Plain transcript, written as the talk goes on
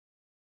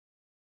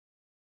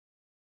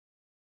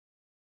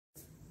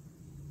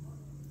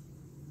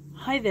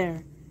Hi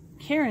there,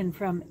 Karen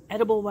from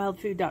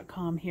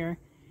EdibleWildFood.com here.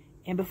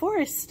 And before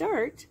I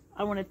start,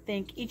 I want to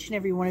thank each and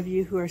every one of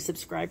you who are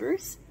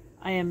subscribers.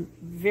 I am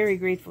very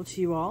grateful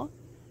to you all.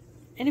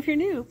 And if you're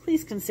new,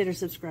 please consider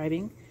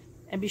subscribing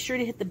and be sure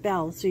to hit the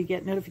bell so you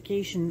get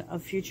notification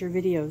of future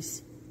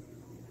videos.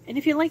 And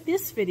if you like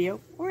this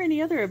video or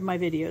any other of my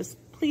videos,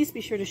 please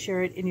be sure to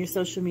share it in your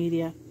social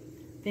media.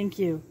 Thank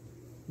you.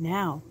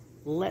 Now,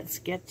 let's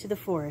get to the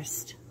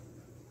forest.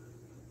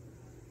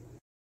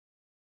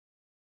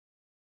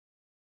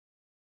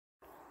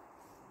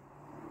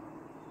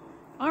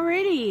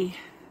 Alrighty,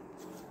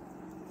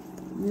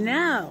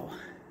 now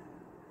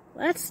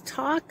let's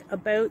talk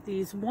about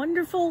these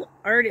wonderful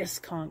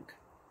artist conch.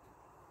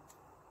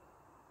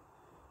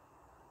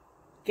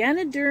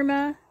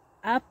 Ganoderma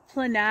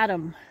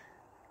applanatum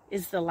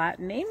is the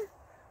Latin name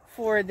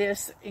for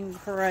this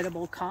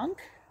incredible conch.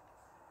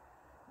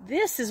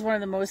 This is one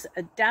of the most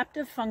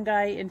adaptive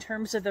fungi in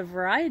terms of the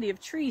variety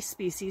of tree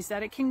species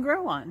that it can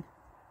grow on.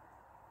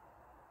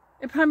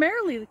 It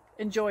primarily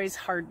enjoys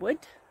hardwood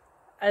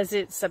as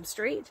its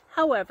substrate.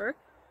 However,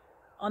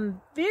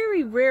 on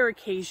very rare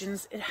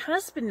occasions, it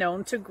has been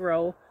known to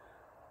grow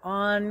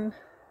on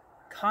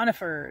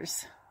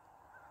conifers.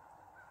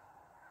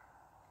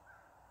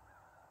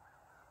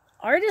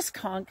 Artist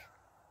conch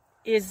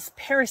is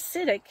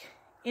parasitic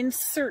in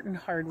certain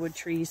hardwood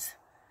trees.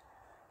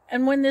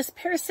 And when this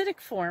parasitic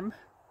form,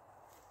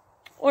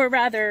 or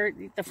rather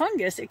the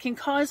fungus, it can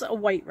cause a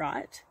white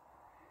rot.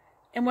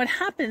 And what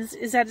happens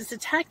is that it's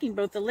attacking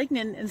both the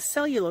lignin and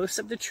cellulose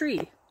of the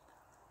tree.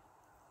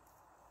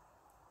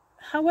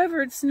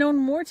 However, it's known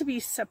more to be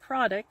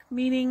saprodic,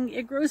 meaning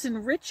it grows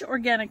in rich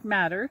organic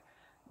matter,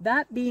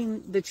 that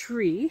being the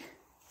tree,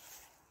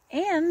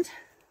 and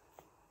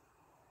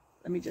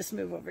let me just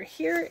move over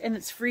here, and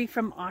it's free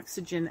from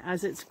oxygen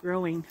as it's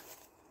growing.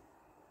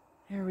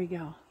 There we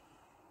go.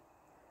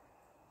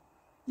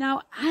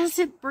 Now, as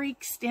it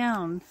breaks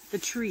down the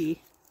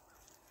tree,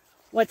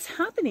 what's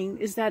happening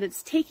is that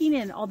it's taking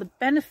in all the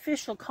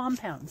beneficial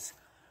compounds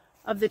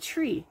of the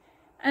tree,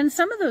 and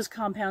some of those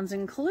compounds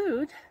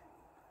include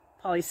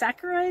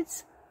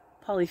polysaccharides,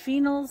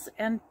 polyphenols,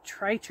 and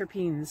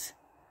triterpenes.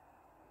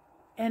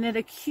 And it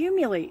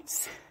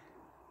accumulates.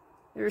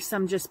 There's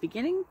some just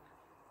beginning.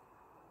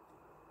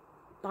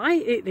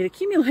 It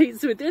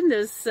accumulates within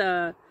this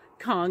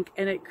conch,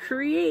 and it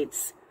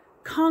creates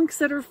conchs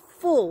that are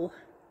full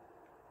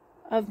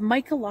of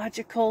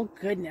mycological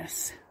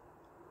goodness.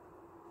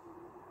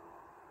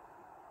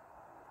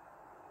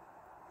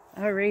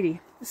 Alrighty.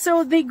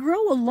 So they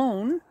grow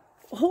alone,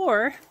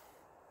 or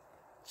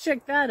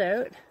check that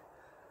out,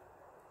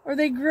 or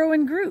they grow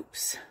in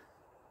groups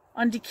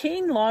on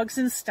decaying logs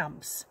and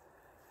stumps.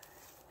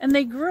 And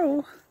they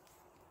grow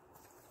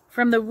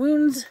from the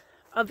wounds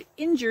of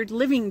injured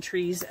living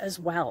trees as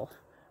well.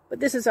 But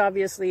this is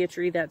obviously a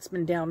tree that's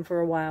been down for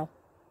a while.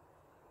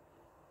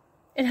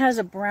 It has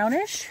a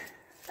brownish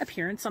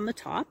appearance on the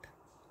top,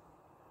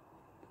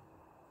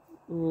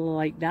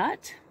 like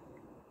that.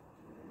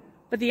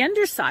 But the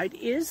underside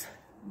is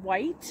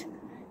white,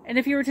 and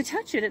if you were to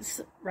touch it,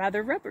 it's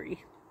rather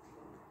rubbery.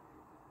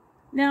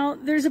 Now,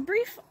 there's a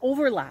brief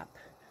overlap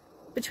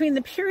between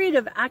the period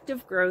of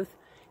active growth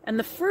and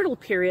the fertile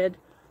period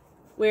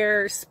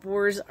where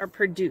spores are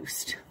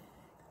produced.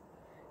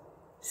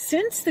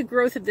 Since the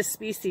growth of the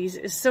species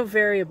is so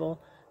variable,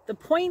 the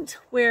point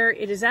where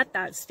it is at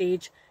that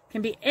stage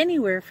can be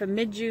anywhere from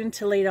mid-June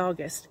to late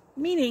August,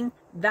 meaning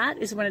that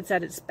is when it's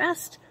at its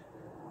best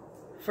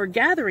for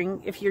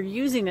gathering if you're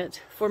using it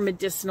for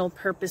medicinal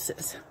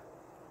purposes.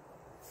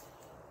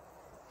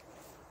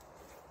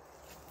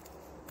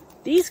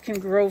 These can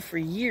grow for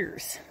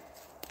years,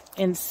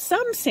 and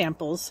some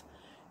samples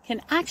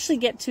can actually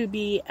get to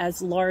be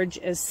as large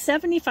as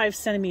 75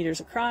 centimeters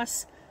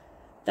across.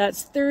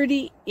 That's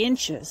 30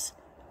 inches,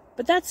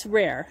 but that's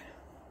rare.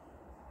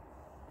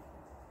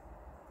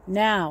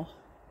 Now,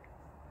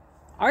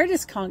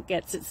 artist conch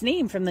gets its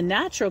name from the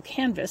natural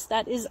canvas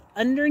that is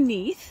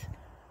underneath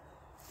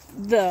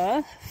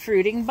the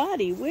fruiting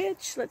body,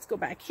 which, let's go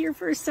back here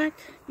for a sec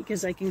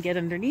because I can get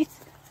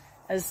underneath.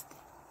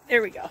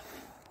 There we go.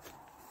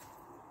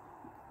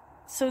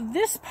 So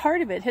this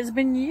part of it has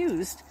been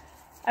used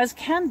as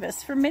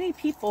canvas for many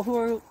people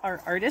who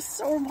are artists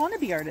or want to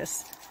be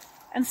artists.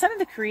 And some of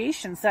the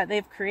creations that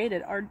they've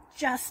created are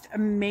just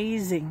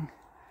amazing.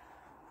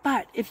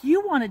 But if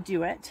you want to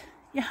do it,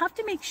 you have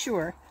to make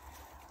sure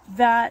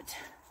that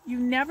you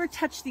never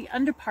touch the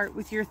underpart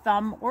with your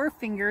thumb or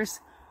fingers,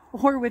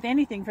 or with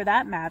anything for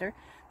that matter,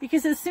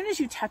 because as soon as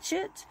you touch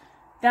it,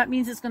 that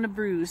means it's going to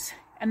bruise,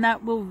 and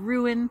that will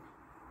ruin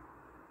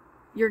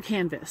your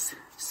canvas.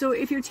 So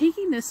if you're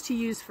taking this to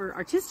use for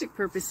artistic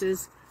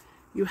purposes,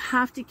 you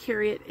have to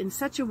carry it in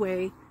such a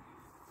way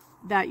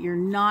that you're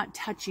not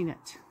touching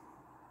it.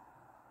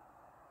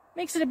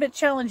 Makes it a bit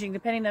challenging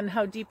depending on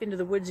how deep into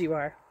the woods you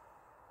are.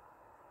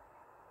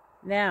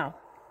 Now,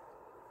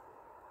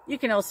 you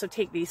can also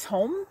take these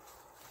home,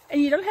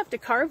 and you don't have to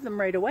carve them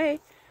right away.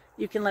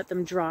 You can let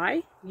them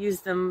dry,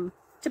 use them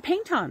to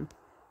paint on.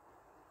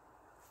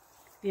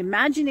 The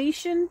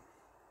imagination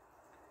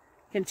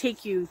can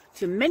take you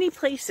to many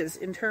places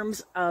in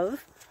terms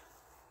of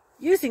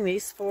using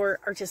these for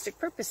artistic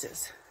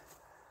purposes.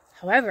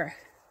 However,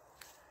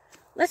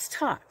 let's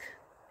talk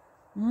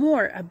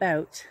more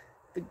about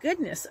the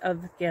goodness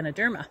of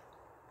Ganoderma.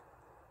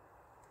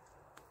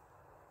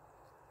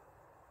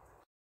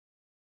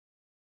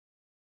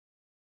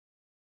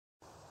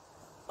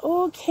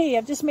 Okay,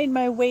 I've just made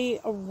my way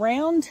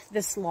around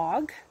this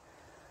log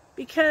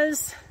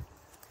because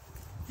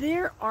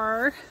there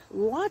are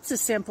lots of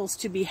samples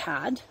to be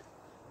had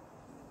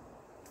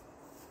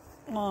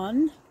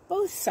on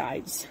both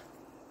sides.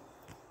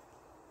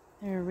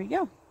 There we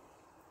go.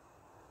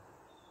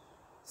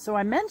 So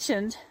I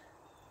mentioned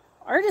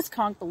artist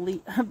conch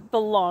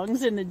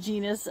belongs in the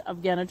genus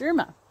of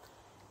Ganoderma,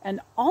 and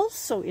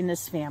also in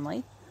this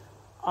family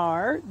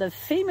are the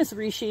famous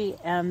reishi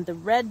and the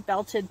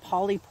red-belted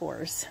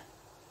polypores.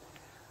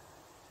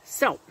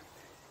 So,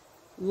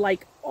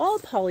 like all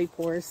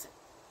polypores,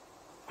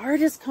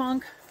 artist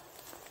conch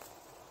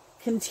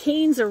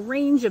contains a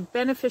range of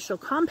beneficial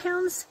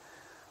compounds.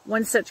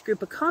 One such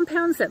group of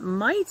compounds that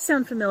might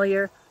sound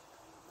familiar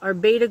are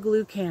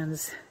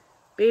beta-glucans.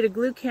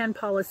 Beta-glucan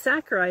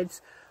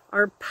polysaccharides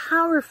are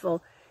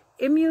powerful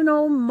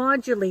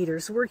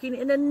immunomodulators working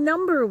in a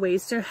number of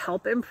ways to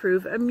help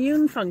improve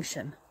immune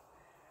function.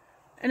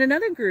 And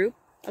another group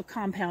of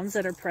compounds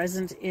that are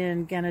present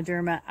in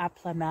Ganoderma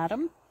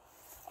applanatum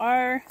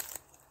are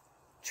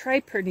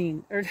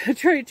triterpenes.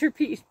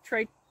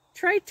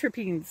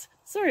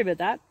 Sorry about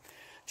that.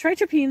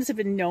 Triterpenes have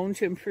been known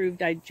to improve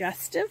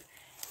digestive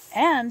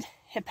and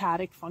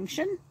hepatic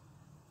function.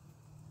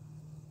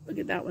 Look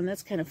at that one.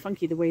 That's kind of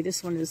funky the way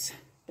this one has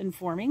been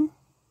forming.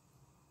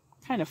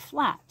 Kind of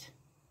flat.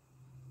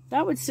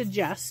 That would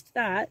suggest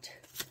that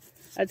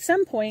at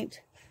some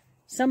point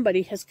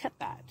somebody has cut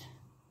that.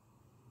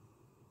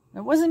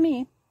 It wasn't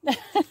me.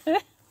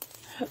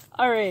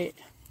 All right.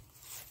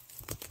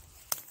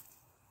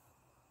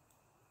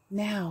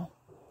 Now,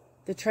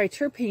 the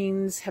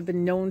triterpenes have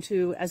been known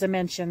to, as I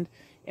mentioned,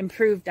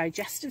 improve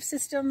digestive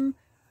system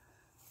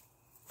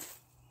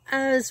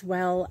as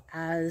well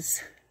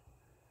as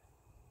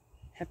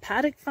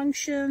hepatic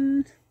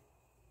function.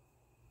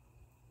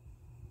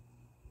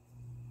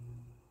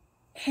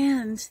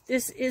 And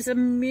this is a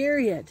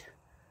myriad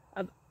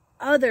of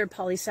other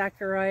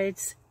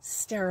polysaccharides,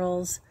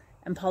 sterols,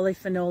 and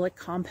polyphenolic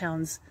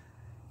compounds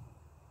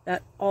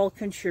that all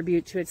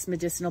contribute to its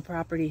medicinal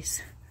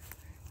properties.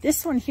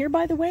 This one here,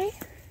 by the way,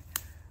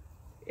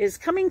 is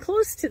coming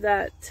close to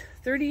that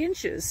 30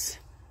 inches.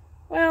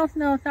 Well,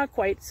 no, not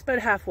quite. It's about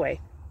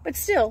halfway. But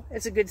still,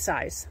 it's a good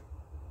size.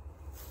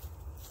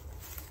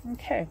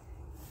 Okay.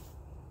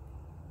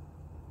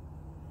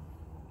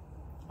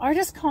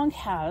 Artist conch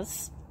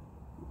has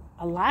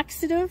a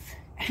laxative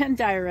and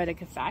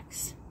diuretic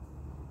effects.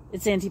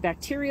 It's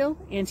antibacterial,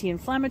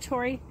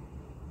 anti-inflammatory,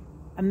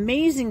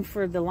 amazing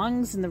for the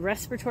lungs and the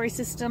respiratory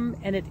system,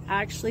 and it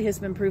actually has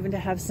been proven to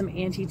have some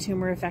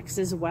anti-tumor effects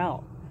as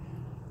well.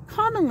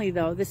 Commonly,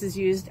 though, this is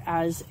used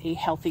as a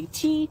healthy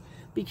tea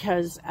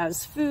because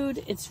as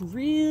food, it's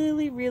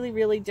really, really,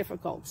 really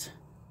difficult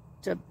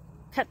to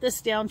cut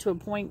this down to a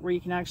point where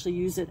you can actually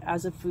use it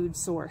as a food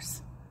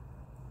source.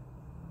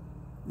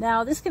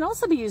 Now, this can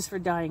also be used for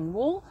dyeing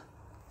wool,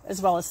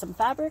 as well as some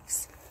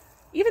fabrics,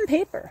 even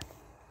paper.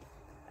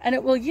 And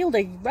it will yield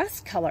a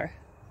rust color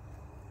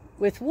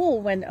with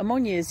wool when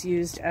ammonia is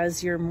used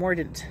as your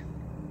mordant.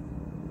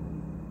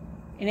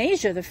 In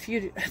Asia,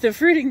 the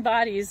fruiting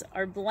bodies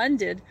are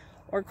blended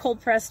or cold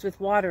pressed with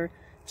water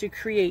to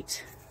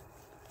create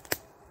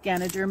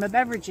Ganoderma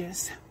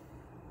beverages.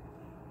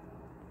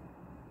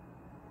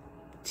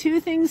 Two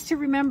things to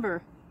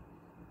remember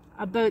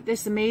about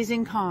this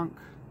amazing conch: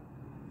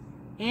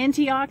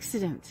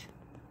 antioxidant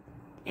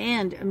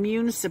and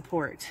immune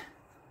support.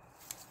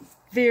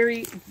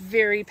 Very,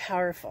 very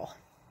powerful.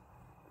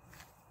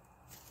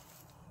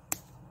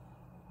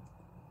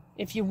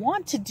 If you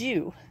want to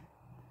do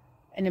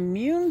an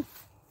immune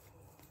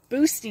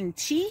boosting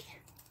tea,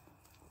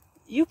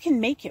 you can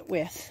make it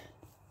with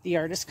the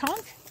artist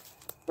conch,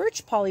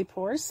 birch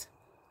polypores,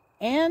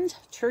 and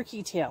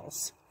turkey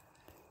tails.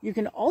 You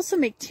can also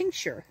make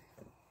tincture.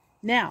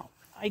 Now,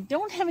 I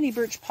don't have any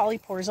birch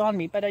polypores on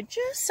me, but I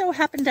just so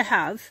happen to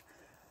have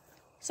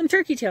some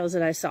turkey tails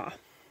that I saw.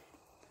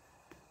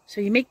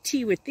 So you make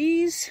tea with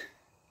these,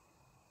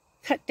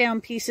 cut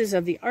down pieces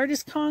of the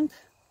artist conch,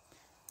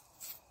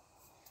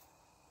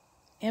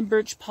 and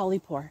birch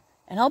polypore.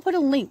 And I'll put a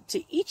link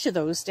to each of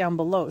those down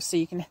below so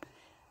you can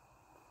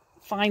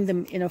find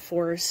them in a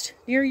forest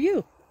near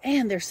you.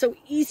 And they're so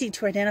easy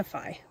to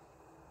identify.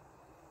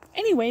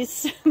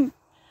 Anyways,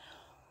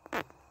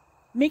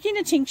 making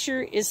a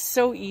tincture is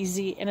so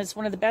easy, and it's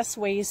one of the best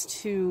ways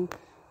to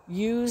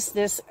use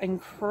this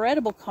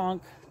incredible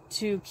conch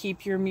to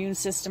keep your immune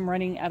system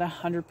running at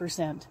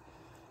 100%.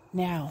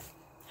 Now,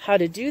 how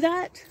to do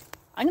that?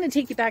 I'm going to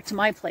take you back to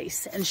my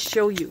place and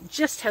show you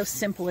just how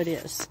simple it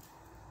is.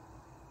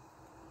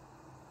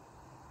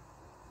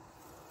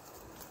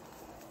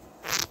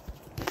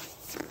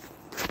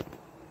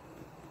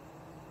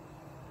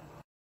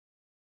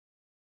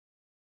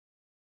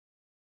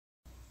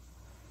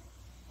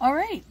 All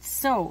right,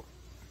 so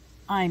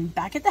I'm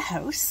back at the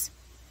house,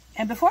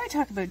 and before I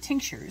talk about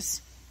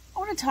tinctures, I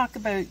want to talk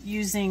about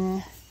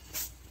using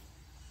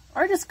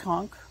artist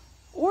conch,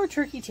 or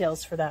turkey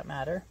tails for that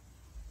matter,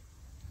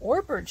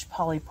 or birch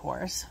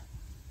polypores.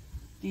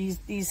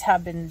 These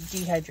have been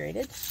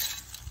dehydrated.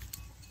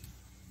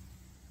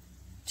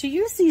 To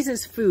use these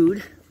as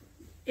food,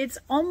 it's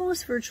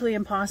almost virtually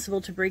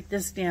impossible to break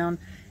this down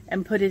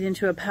and put it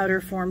into a powder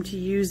form to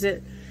use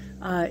it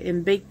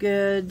in baked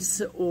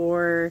goods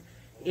or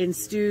in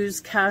stews,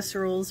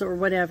 casseroles, or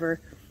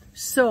whatever.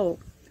 So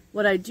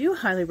what I do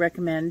highly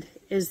recommend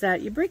is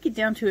that you break it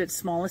down to its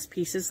smallest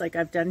pieces like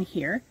I've done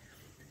here,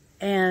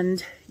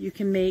 and you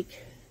can make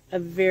a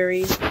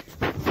very,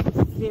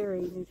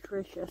 very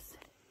nutritious,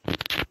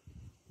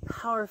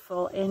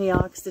 powerful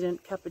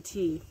antioxidant cup of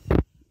tea.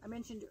 I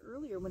mentioned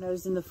earlier when I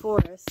was in the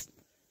forest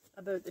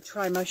about the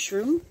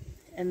tri-mushroom,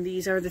 and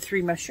these are the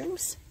 3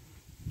 mushrooms: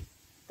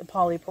 the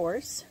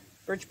polypores,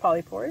 birch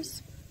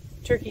polypores,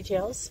 turkey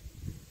tails,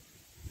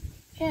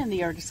 and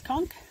the artist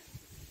conch.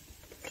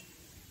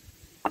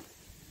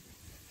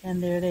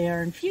 And there they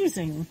are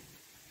infusing.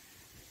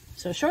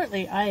 So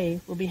shortly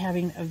I will be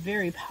having a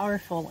very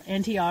powerful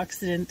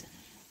antioxidant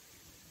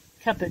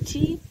cup of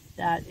tea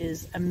that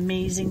is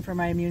amazing for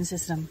my immune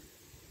system.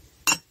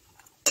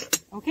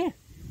 Okay,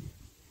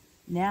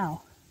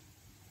 now,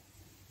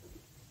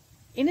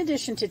 in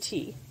addition to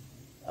tea,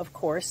 of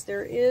course,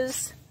 there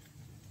is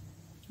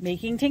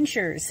making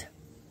tinctures.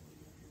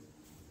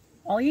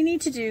 All you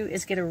need to do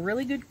is get a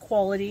really good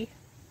quality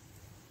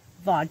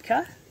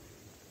vodka,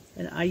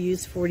 and I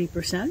use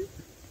 40%.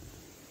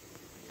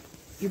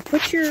 You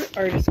put your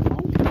artist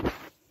conch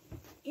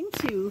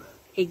into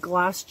a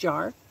glass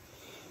jar,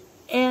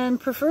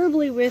 and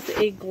preferably with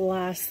a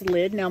glass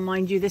lid. Now,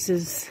 mind you, this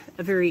is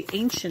a very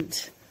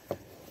ancient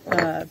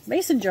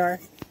mason jar,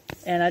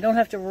 and I don't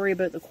have to worry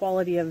about the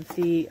quality of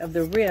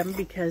the rim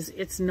because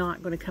it's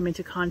not going to come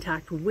into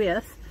contact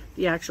with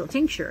the actual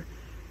tincture.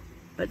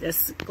 But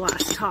this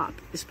glass top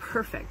is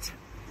perfect.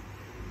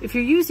 If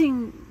you're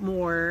using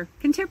more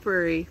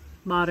contemporary,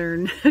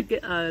 modern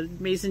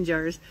mason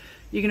jars,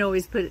 you can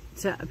always put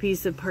a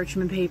piece of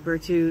parchment paper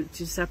to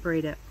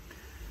separate it.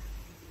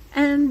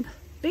 And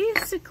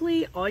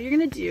basically all you're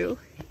going to do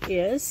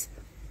is,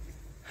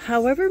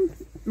 however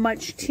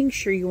much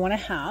tincture you want to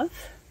have,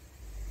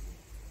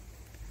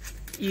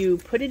 you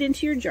put it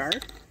into your jar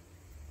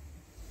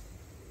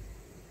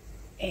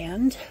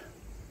and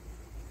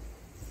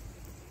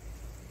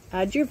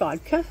add your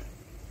vodka,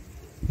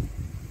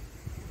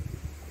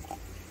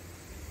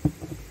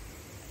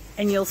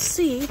 and you'll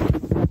see,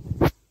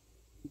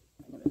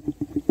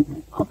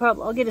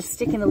 I'll get a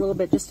stick in a little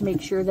bit just to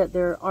make sure that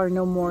there are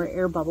no more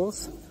air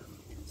bubbles.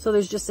 So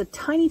there's just a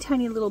tiny,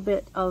 tiny little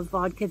bit of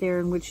vodka there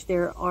in which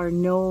there are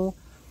no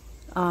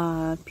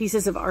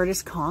pieces of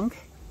artist conch.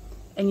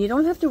 And you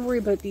don't have to worry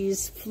about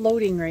these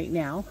floating right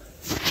now,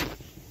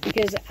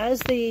 because as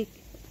they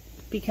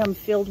become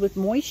filled with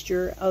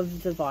moisture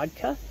of the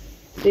vodka,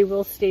 they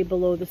will stay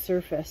below the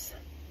surface.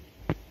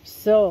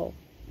 So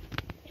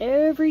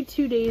every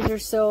 2 days or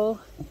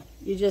so,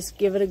 you just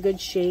give it a good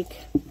shake.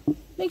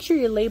 Make sure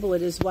you label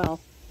it as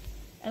well.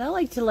 And I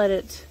like to let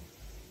it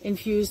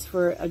infuse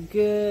for a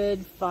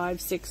good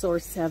 5, 6, or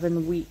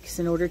 7 weeks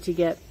in order to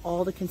get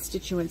all the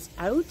constituents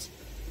out.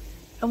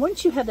 And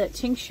once you have that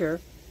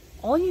tincture,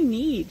 all you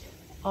need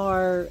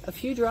are a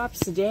few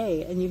drops a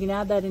day, and you can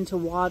add that into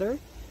water,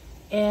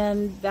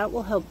 and that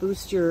will help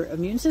boost your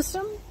immune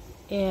system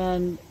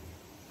and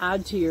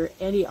add to your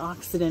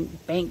antioxidant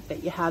bank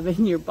that you have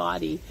in your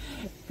body.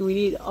 We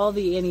need all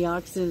the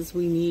antioxidants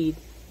we need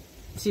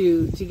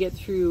to get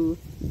through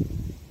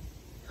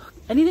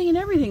anything and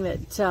everything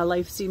that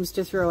life seems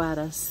to throw at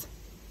us.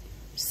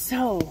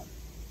 So,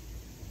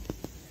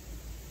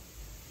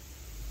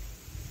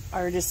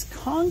 artist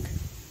conch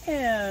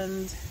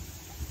and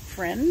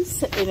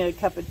friends in a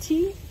cup of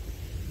tea.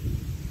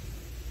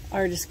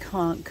 Artist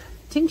conch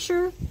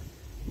tincture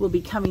will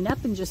be coming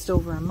up in just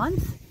over a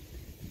month.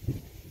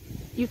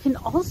 You can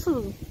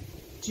also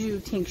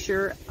do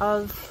tincture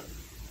of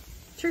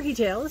turkey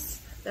tails.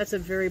 That's a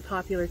very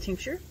popular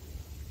tincture.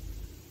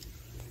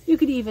 You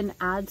could even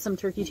add some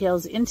turkey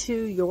tails into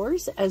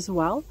yours as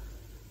well,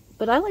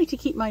 but I like to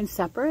keep mine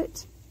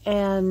separate,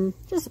 and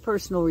just a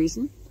personal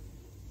reason.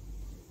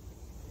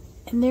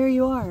 And there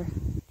you are.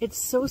 It's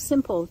so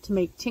simple to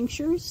make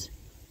tinctures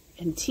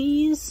and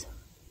teas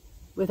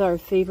with our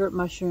favorite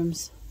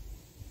mushrooms.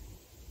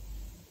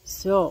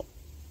 So,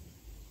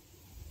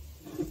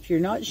 if you're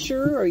not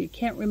sure or you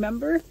can't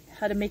remember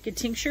how to make a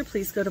tincture,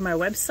 please go to my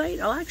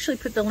website. I'll actually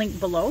put the link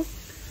below.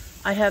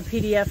 I have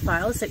PDF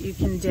files that you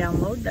can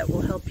download that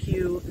will help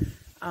you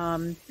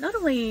not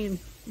only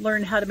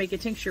learn how to make a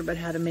tincture, but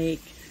how to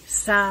make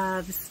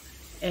salves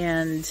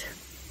and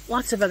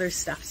lots of other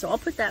stuff. So I'll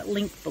put that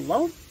link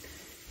below.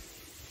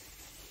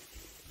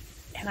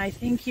 And I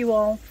thank you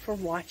all for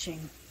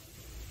watching.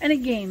 And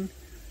again,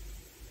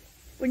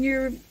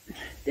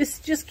 this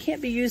just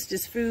can't be used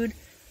as food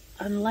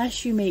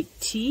unless you make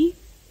tea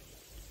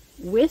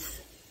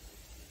with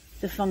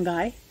the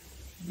fungi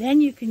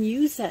Then you can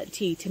use that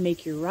tea to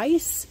make your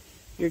rice,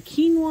 your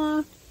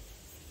quinoa.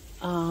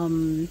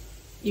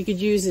 You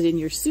could use it in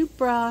your soup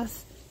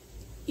broth.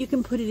 You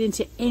can put it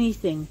into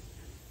anything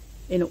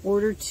in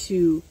order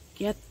to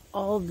get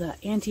all the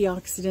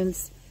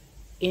antioxidants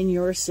in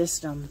your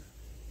system.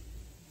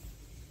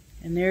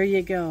 And there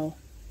you go.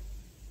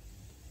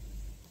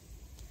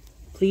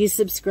 Please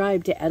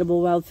subscribe to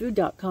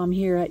EdibleWildFood.com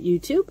here at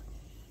YouTube.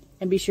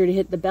 And be sure to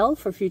hit the bell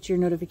for future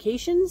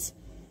notifications.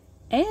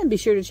 And be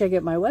sure to check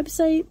out my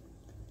website.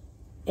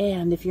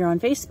 And if you're on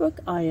Facebook,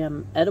 I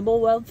am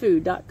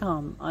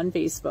EdibleWildFood.com on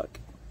Facebook.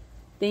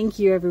 Thank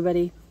you,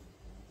 everybody.